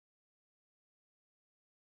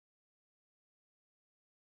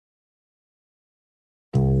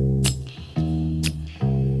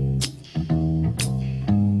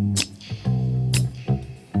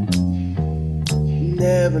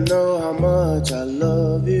Never know how much I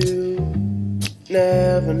love you.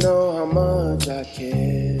 Never know how much I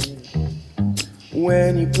care.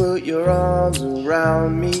 When you put your arms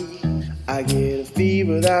around me, I get a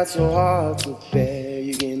fever that's so hard to bear.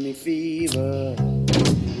 You give me fever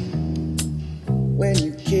when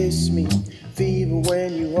you kiss me, fever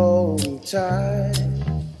when you hold me tight,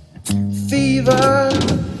 fever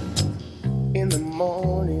in the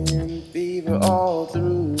morning, fever all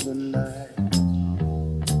through the night.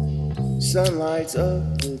 Sun lights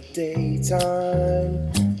up the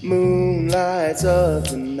daytime, moon lights up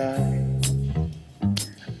the night.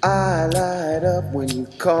 I light up when you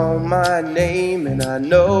call my name, and I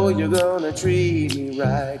know you're gonna treat me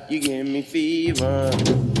right. You give me fever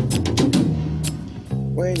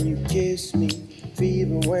when you kiss me,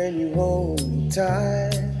 fever when you hold me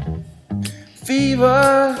tight,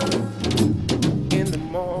 fever in the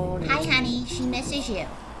morning. Hi, honey. She misses you.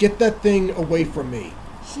 Get that thing away from me.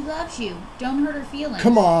 She loves you. Don't hurt her feelings.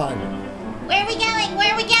 Come on. Where are we going?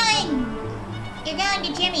 Where are we going? You're going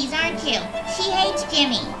to Jimmy's, aren't you? She hates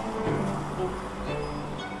Jimmy.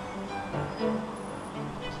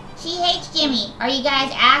 She hates Jimmy. Are you guys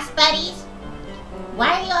ass buddies?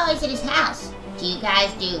 Why are you always at his house? Do you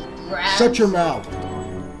guys do drugs? Shut your mouth.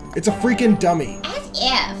 It's a freaking dummy. As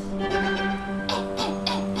if.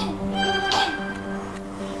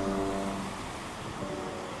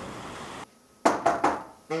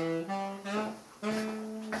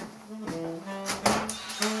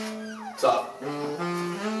 What's up?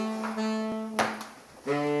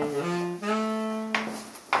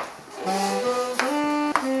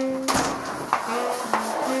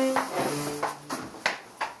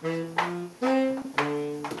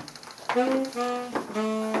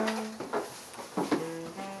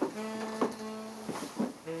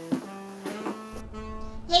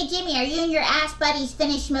 Hey, Jimmy, are you and your ass buddies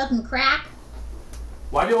finished smoking crack?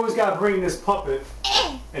 Why do you always gotta bring this puppet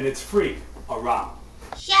and its freak around?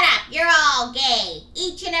 Shut up, you're all gay.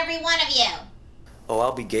 Each and every one of you. Oh,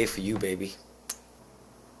 I'll be gay for you, baby.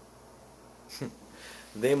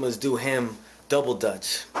 They must do him double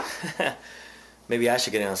dutch. Maybe I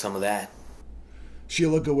should get in on some of that.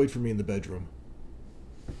 Sheila, go wait for me in the bedroom.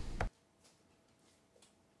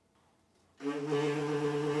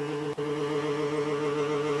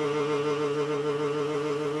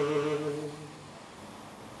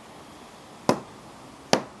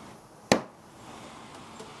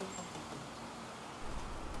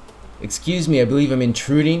 Excuse me, I believe I'm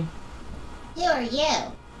intruding. Who are you?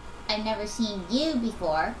 I've never seen you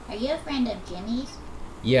before. Are you a friend of Jimmy's?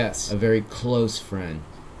 Yes, a very close friend.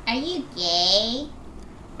 Are you gay?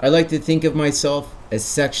 I like to think of myself as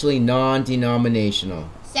sexually non-denominational.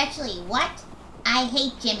 Sexually what? I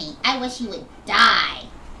hate Jimmy. I wish he would die.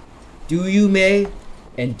 Do you, May?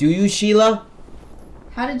 And do you, Sheila?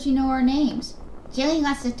 How did you know our names? Jimmy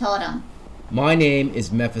must have told him. My name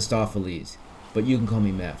is Mephistopheles, but you can call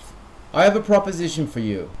me Meph. I have a proposition for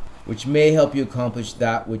you, which may help you accomplish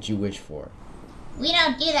that which you wish for. We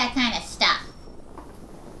don't do that kind of stuff.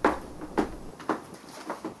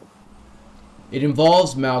 It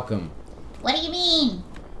involves Malcolm. What do you mean?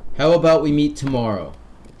 How about we meet tomorrow?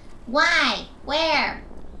 Why? Where?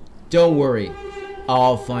 Don't worry,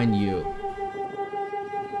 I'll find you.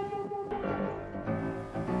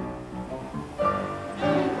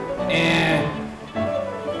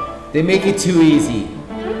 They make it too easy.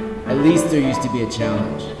 At least there used to be a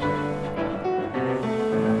challenge.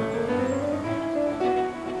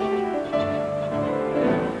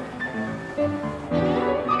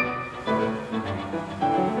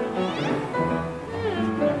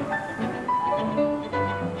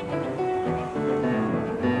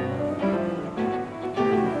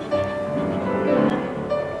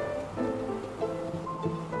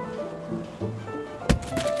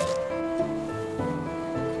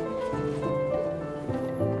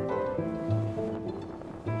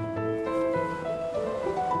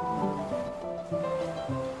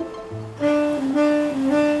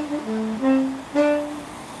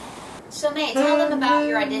 Tell them about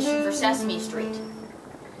your audition for Sesame Street.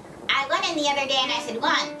 I went in the other day and I said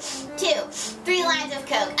 1, 2, 3 lines of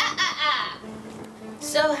coke.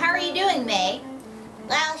 So how are you doing, May?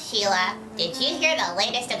 Well, Sheila, did you hear the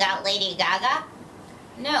latest about Lady Gaga?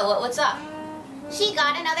 No, what's up? She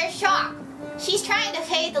got another shock. She's trying to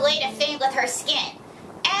fade the weight of fame with her skin.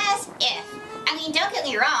 As if. I mean, don't get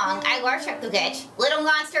me wrong, I worship the bitch. Little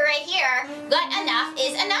monster right here, but enough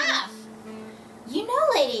is enough. You know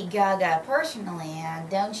Lady Gaga personally,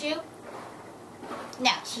 don't you?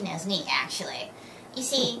 No, she knows me, actually. You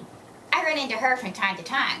see, I run into her from time to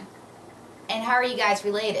time. And how are you guys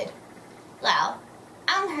related? Well,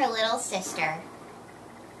 I'm her little sister.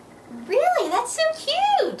 Really? That's so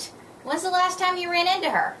cute. When's the last time you ran into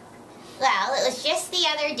her? Well, it was just the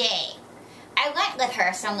other day. I went with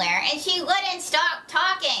her somewhere, and she wouldn't stop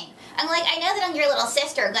talking. I'm like, I know that I'm your little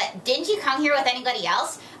sister, but didn't you come here with anybody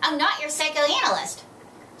else? I'm not your psychoanalyst.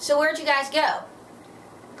 So where'd you guys go?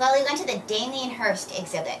 Well, we went to the Damien Herbst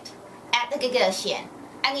exhibit at the Gagosian.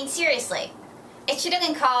 I mean, seriously. It should have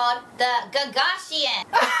been called the Gagosian.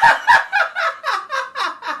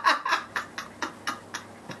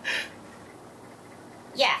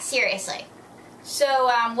 Yeah, seriously. So,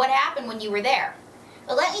 what happened when you were there?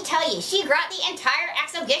 Well, let me tell you, she brought the entire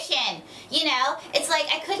exhibition. You know, it's like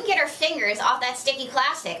I couldn't get her fingers off that sticky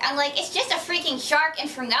plastic. I'm like, it's just a freaking shark in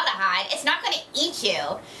formaldehyde. It's not going to eat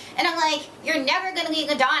you. And I'm like, you're never going to be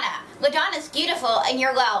Madonna. Madonna's beautiful, and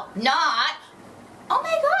you're, well, not. Oh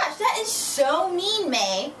my gosh, that is so mean,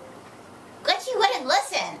 May. But she wouldn't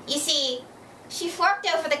listen. You see, she forked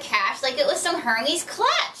over the cash like it was some Hermes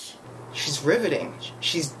clutch. She's riveting.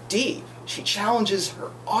 She's deep. She challenges her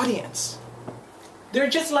audience. They're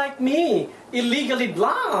just like me, illegally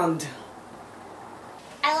blonde.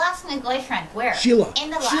 I lost my boyfriend. Where? Sheila.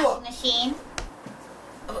 In the Sheila. washing machine.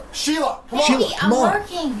 Sheila, come Hey, on. Come I'm on.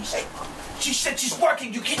 working. Hey, she said she's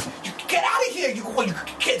working. You get out of here. You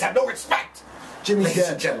kids have no respect. Jimmy's Ladies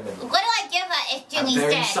dead. and gentlemen, What do I give her if I'm Jimmy's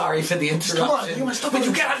very dead? sorry for the interruption. You must stop But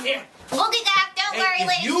you it. get out of here. We'll be back. Don't worry, Hey, if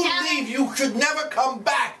ladies you and gentlemen. leave, you should never come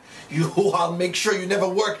back. I'll make sure you never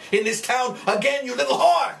work in this town again, you little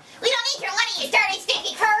whore. We don't need your money, you dirty,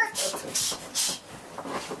 stinky cur.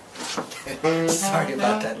 Sorry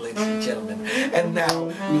about that, ladies and gentlemen. And now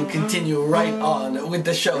we'll continue right on with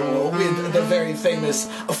the show with the very famous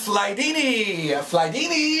Flydini.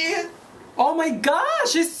 Flydini. Oh my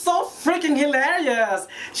gosh, she's so freaking hilarious.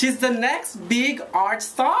 She's the next big art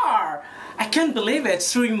star. I can't believe it.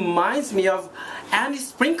 She reminds me of Annie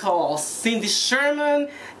Sprinkles, Cindy Sherman,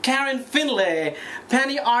 Karen Finlay,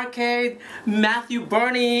 Penny Arcade, Matthew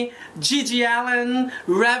Burney, Gigi Allen,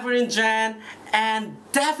 Reverend Jan, and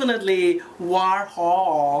definitely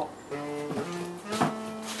Warhol.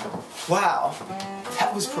 Wow,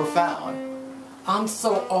 that was profound. I'm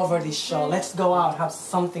so over this show. Let's go out, have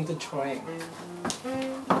something to drink.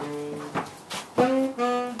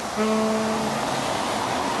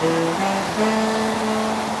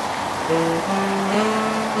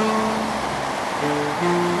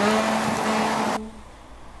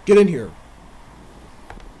 Get in here.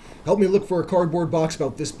 Help me look for a cardboard box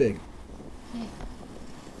about this big.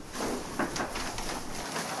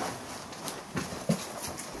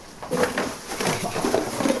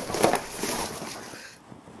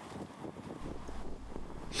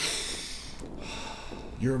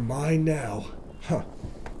 You're mine now. Huh.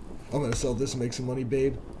 I'm gonna sell this and make some money,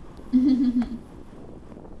 babe.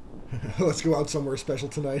 Let's go out somewhere special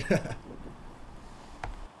tonight.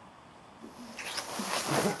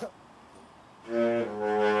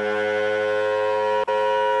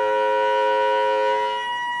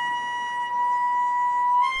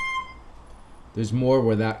 There's more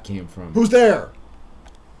where that came from. Who's there?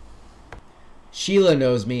 Sheila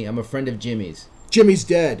knows me. I'm a friend of Jimmy's. Jimmy's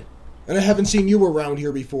dead. And I haven't seen you around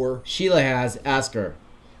here before. Sheila has. Ask her.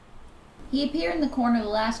 He appeared in the corner the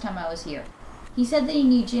last time I was here. He said that he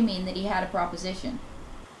knew Jimmy and that he had a proposition.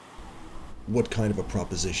 What kind of a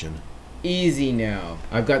proposition? Easy now.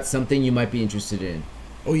 I've got something you might be interested in.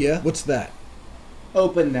 Oh yeah? What's that?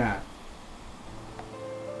 Open that.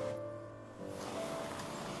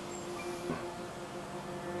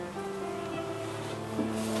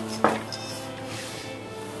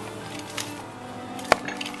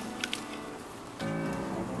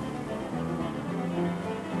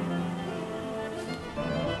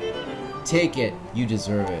 Take it. You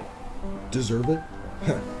deserve it. Deserve it?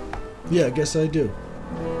 Yeah, I guess I do.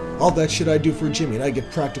 All that shit I do for Jimmy and I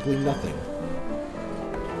get practically nothing.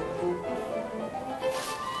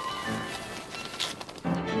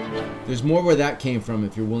 There's more where that came from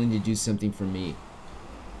if you're willing to do something for me.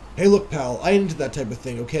 Hey look pal, I ain't into that type of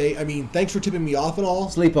thing, okay? I mean, thanks for tipping me off and all.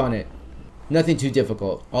 Sleep on it. Nothing too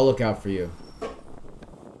difficult. I'll look out for you.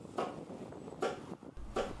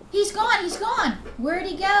 He's gone, he's gone! Where'd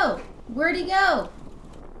he go? Where'd he go?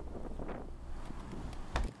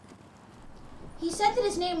 He said that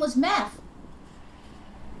his name was Meph.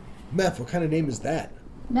 Meph, what kind of name is that?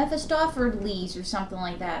 Mephistopheles or something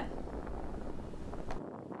like that.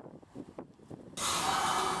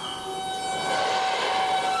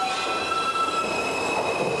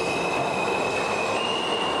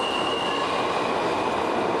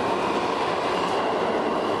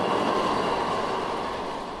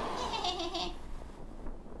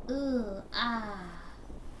 Ooh, ah.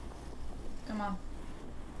 Come on.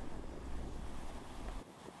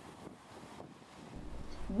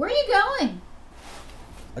 Where are you going?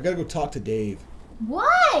 I gotta go talk to Dave.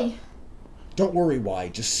 Why? Don't worry why,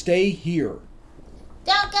 just stay here.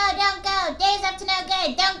 Don't go, don't go. Dave's up to no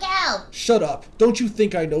good. Don't go. Shut up. Don't you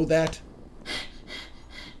think I know that?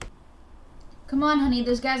 Come on, honey.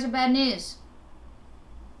 Those guys are bad news.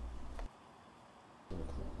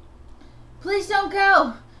 Please don't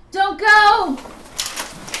go. Don't go.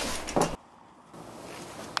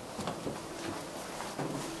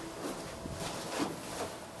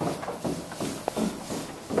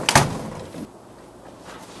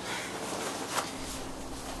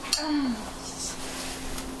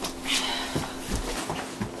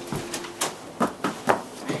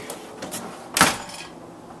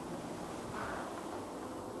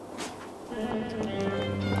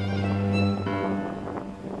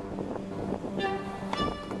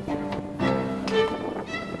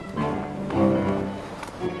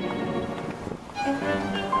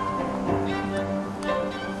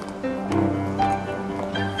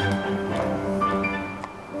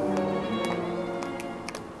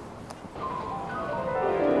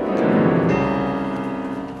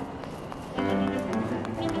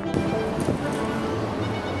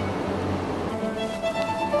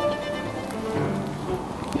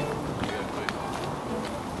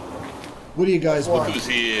 What do you guys want? Who's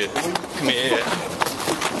here? Come here.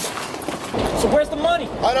 So where's the money?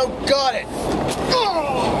 I don't got it.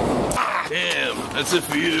 Damn, that's it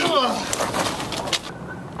for you.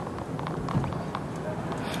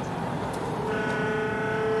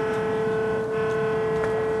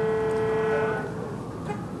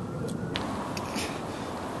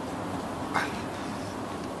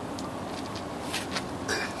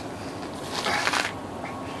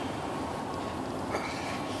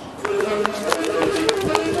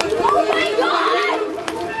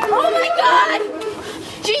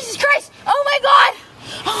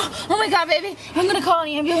 I'm gonna call an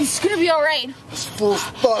ambulance. It's gonna be alright. This fool's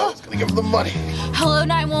thought I was gonna give him the money. Hello,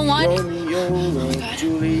 911. Romeo and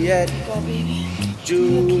Juliet. Go, baby.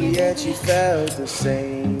 Juliet, she felt the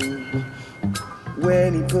same.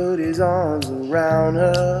 When he put his arms around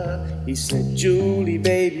her, he said, Julie,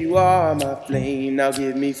 baby, you are my flame. Now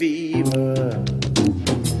give me fever.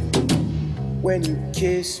 When you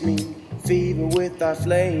kiss me, fever without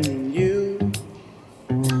flame in you.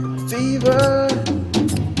 Fever.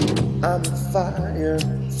 I'm a fire,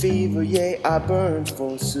 fever, yeah, I burn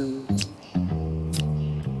forsooth.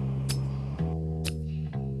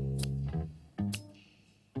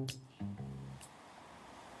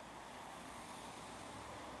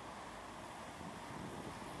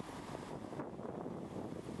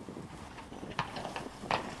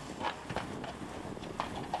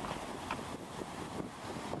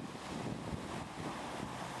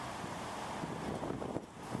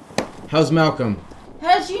 How's Malcolm?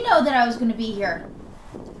 How did you know that I was going to be here?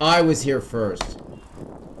 I was here first.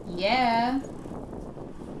 Yeah.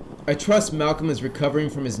 I trust Malcolm is recovering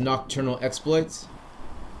from his nocturnal exploits.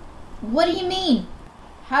 What do you mean?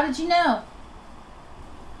 How did you know?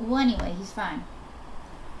 Well, anyway, he's fine.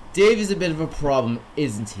 Dave is a bit of a problem,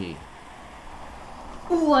 isn't he?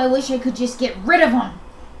 Ooh, I wish I could just get rid of him.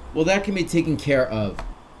 Well, that can be taken care of.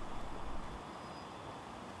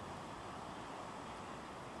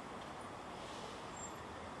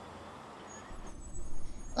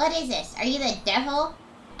 What is this? Are you the devil?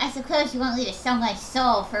 I suppose you won't lead a sell my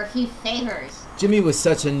soul for a few favors. Jimmy was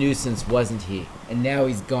such a nuisance, wasn't he? And now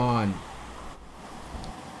he's gone.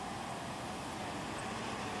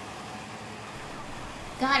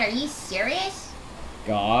 God, are you serious?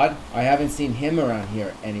 God? I haven't seen him around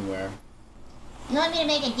here anywhere. You want me to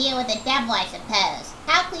make a deal with the devil, I suppose.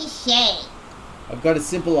 How cliche. I've got a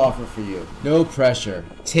simple offer for you. No pressure.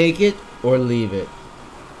 Take it or leave it.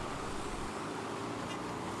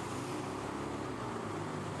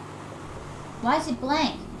 Why is it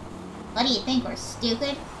blank? What do you think, we're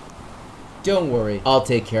stupid? Don't worry, I'll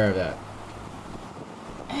take care of that.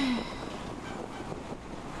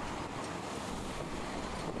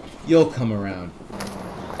 You'll come around.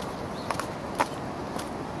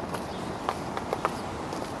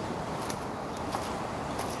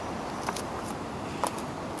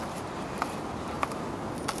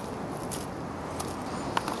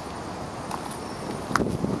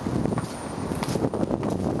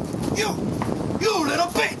 You little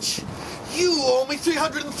bitch! You owe me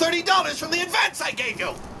 $330 from the advance I gave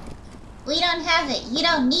you! We don't have it. You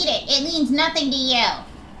don't need it. It means nothing to you.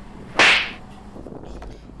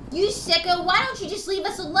 You sicko, why don't you just leave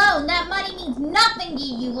us alone? That money means nothing to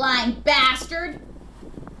you, you lying bastard!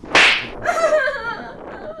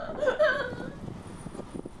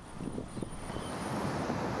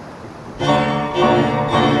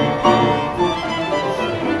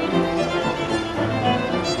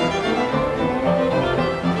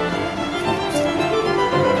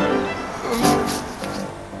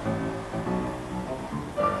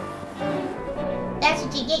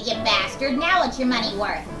 your money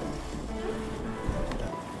worth.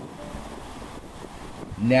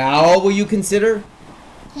 Now will you consider?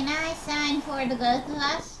 Can I sign for the both of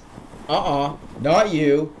us? Not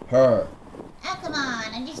you. Her. Oh, come on.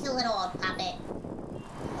 I'm just a little old puppet.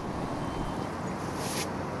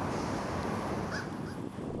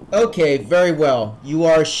 Okay, very well. You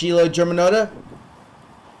are Sheila Germanotta?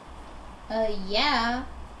 Yeah.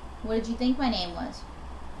 What did you think my name was?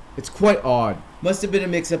 It's quite odd. Must have been a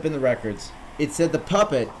mix-up in the records. It said the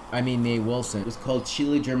puppet, I mean Mae Wilson, was called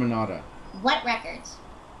Sheila Germanotta. What records?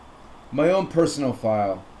 My own personal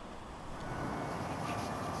file.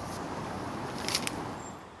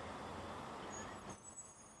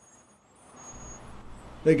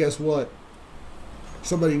 Hey, guess what?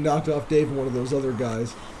 Somebody knocked off Dave and one of those other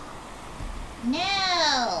guys.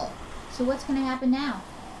 No! So what's gonna happen now?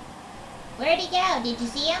 Where'd he go? Did you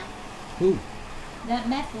see him? Who? That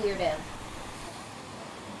meth weirdo.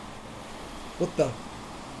 What the?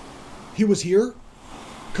 He was here?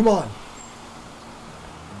 Come on.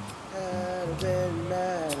 Had a very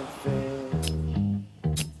night affair.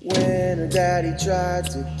 When her daddy tried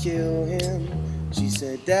to kill him, she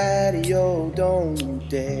said, Daddy, oh, don't you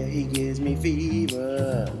dare, he gives me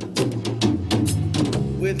fever.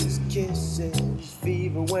 With his kisses,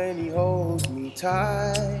 fever when he holds me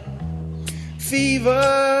tight.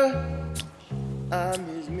 Fever, I'm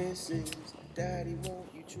his missus, Daddy,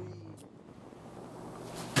 won't you treat me?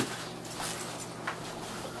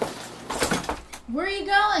 Where are you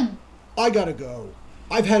going? I gotta go.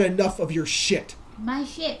 I've had enough of your shit. My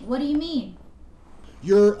shit, what do you mean?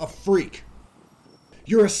 You're a freak.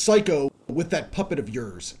 You're a psycho with that puppet of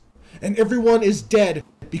yours. And everyone is dead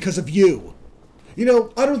because of you. You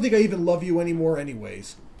know, I don't think I even love you anymore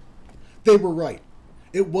anyways. They were right.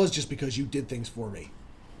 It was just because you did things for me.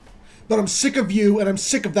 But I'm sick of you and I'm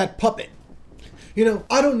sick of that puppet. You know,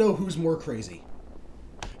 I don't know who's more crazy.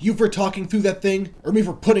 You for talking through that thing, or me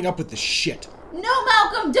for putting up with this shit. No,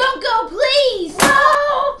 Malcolm, don't go, please!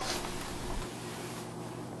 No!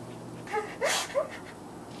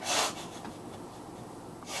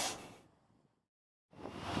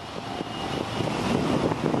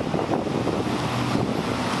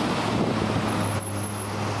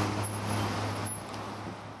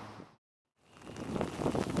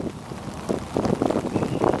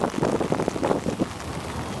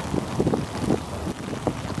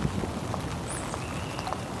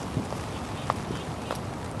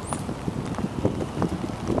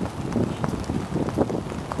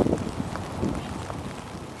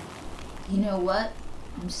 You know what?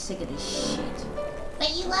 I'm sick of this shit.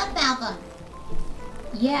 But you love Malcolm.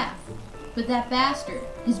 Yeah, but that bastard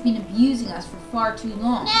has been abusing us for far too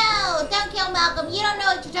long. No, don't kill Malcolm. You don't know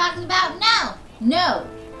what you're talking about. No. No,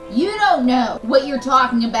 you don't know what you're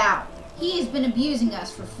talking about. He has been abusing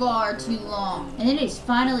us for far too long, and it is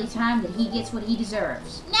finally time that he gets what he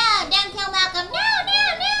deserves. No, don't kill Malcolm. No,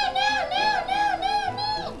 no, no, no, no, no,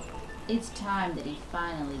 no, no. It's time that he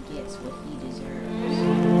finally gets what he deserves.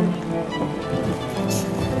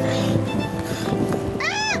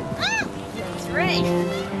 That's right.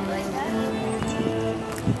 Like that.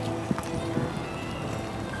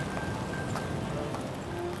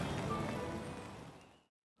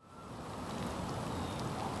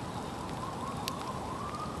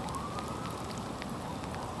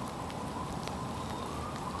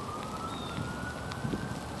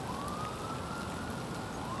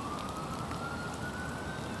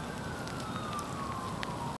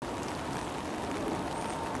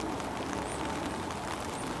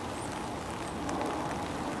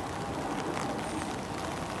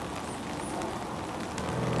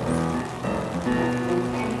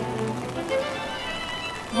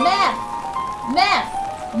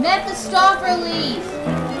 Mephistopheles!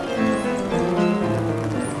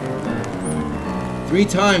 3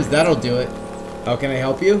 times, that'll do it. How can I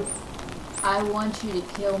help you? I want you to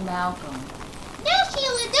kill Malcolm. No,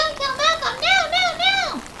 Sheila, don't kill Malcolm. No, no,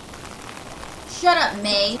 no. Shut up,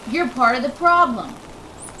 May. You're part of the problem.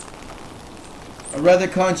 A rather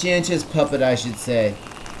conscientious puppet, I should say.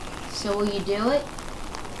 So will you do it?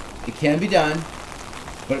 It can be done,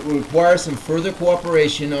 but it will require some further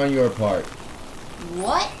cooperation on your part.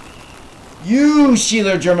 What? You,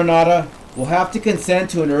 Sheila Germanotta, will have to consent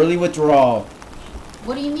to an early withdrawal.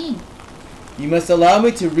 What do you mean? You must allow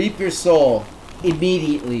me to reap your soul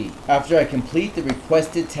immediately after I complete the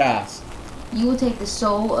requested task. You will take the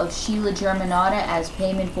soul of Sheila Germanotta as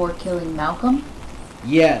payment for killing Malcolm?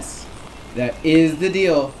 Yes, that is the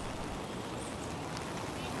deal.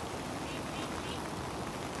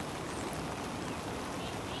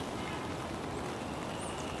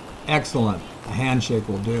 Excellent. A handshake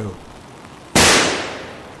will do.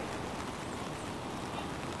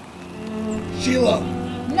 Sheila!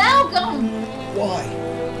 Malcolm! Why?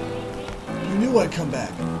 You knew I'd come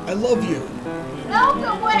back. I love you.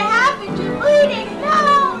 Malcolm, what happened? You're bleeding!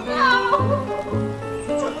 No! No!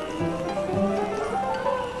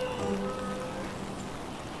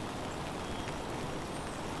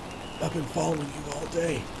 I've been following you all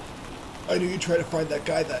day. I knew you'd try to find that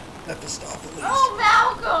guy, that Mephistopheles. Oh,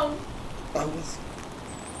 Malcolm! I was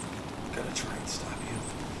gonna try and stop you.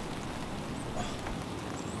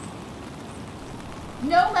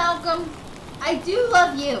 No, Malcolm. I do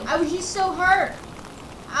love you. I was just so hurt.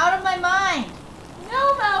 Out of my mind.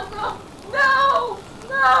 No, Malcolm. No!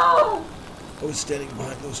 No! I was standing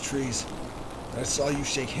behind those trees, and I saw you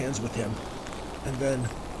shake hands with him. And then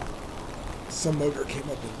some mugger came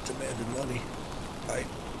up and demanded money. I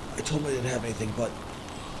told him I didn't have anything, but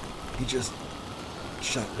he just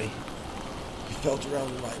shot me. He felt around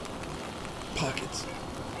in my pockets.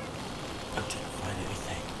 I didn't find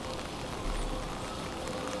anything.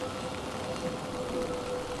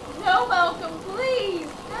 No, Malcolm, please!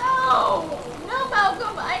 No! No,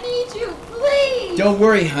 Malcolm, I need you, please! Don't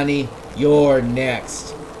worry, honey. You're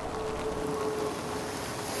next.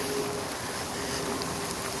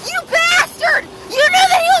 You bastard! You knew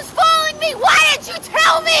that he was following me! Why didn't you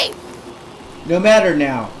tell me? No matter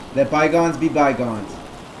now. Let bygones be bygones.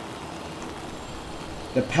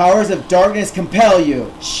 The powers of darkness compel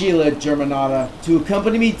you, Sheila Germanotta, to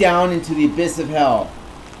accompany me down into the abyss of hell.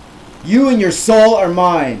 You and your soul are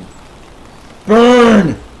mine.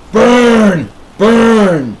 Burn! Burn!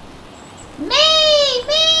 Burn! Me!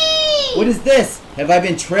 What is this? Have I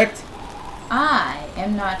been tricked? I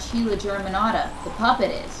am not Sheila Germanotta. The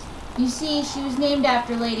puppet is. You see, she was named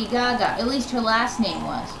after Lady Gaga. At least her last name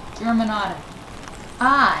was. Germanotta.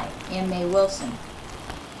 I am Mae Wilson.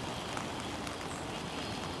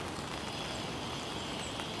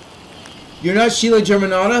 You're not Sheila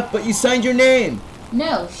Germanotta, but you signed your name.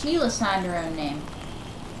 No, Sheila signed her own name.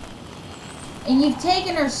 And you've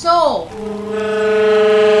taken her soul.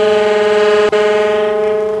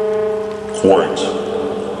 Quite.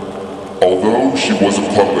 Although she was a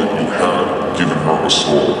puppet, you had given her a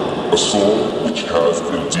soul which has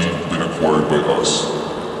indeed been acquired by us.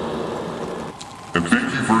 And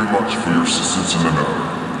thank you very much for your assistance in the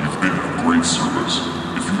matter. You've been of great service.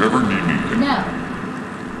 If you ever need me... No,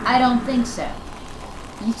 I don't think so.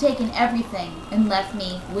 You've taken everything and left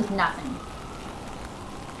me with nothing.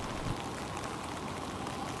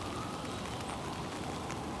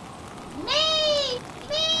 Me!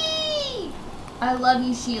 I love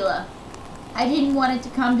you, Sheila. I didn't want it to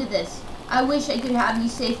come to this. I wish I could have you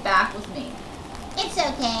safe back with me. It's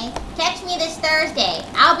okay. Catch me this Thursday.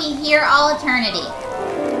 I'll be here all eternity.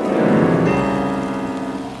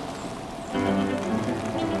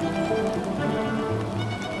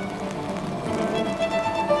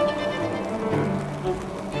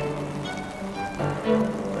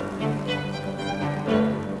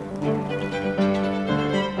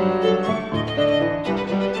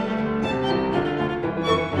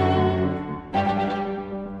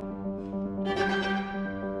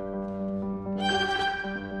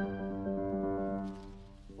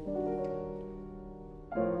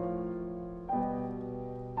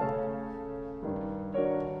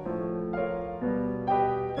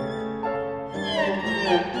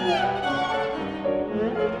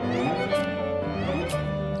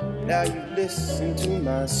 Now you listen to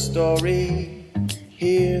my story.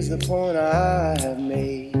 Here's the point I have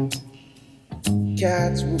made.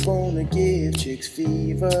 Cats were born to give chicks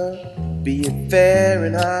fever. Be it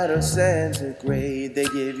Fahrenheit or centigrade, they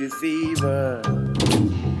give you fever.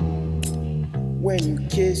 When you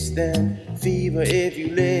kiss them, fever if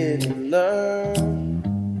you live and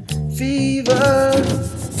learn. Fever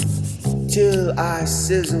till I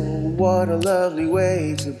sizzle, what a lovely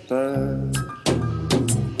way to burn.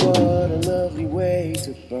 What a lovely way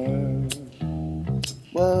to burn.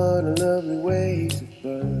 What a lovely way to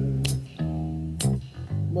burn.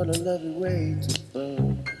 What a lovely way to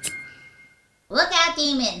burn. Look out,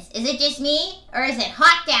 demons. Is it just me? Or is it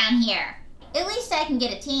hot down here? At least I can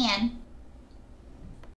get a tan.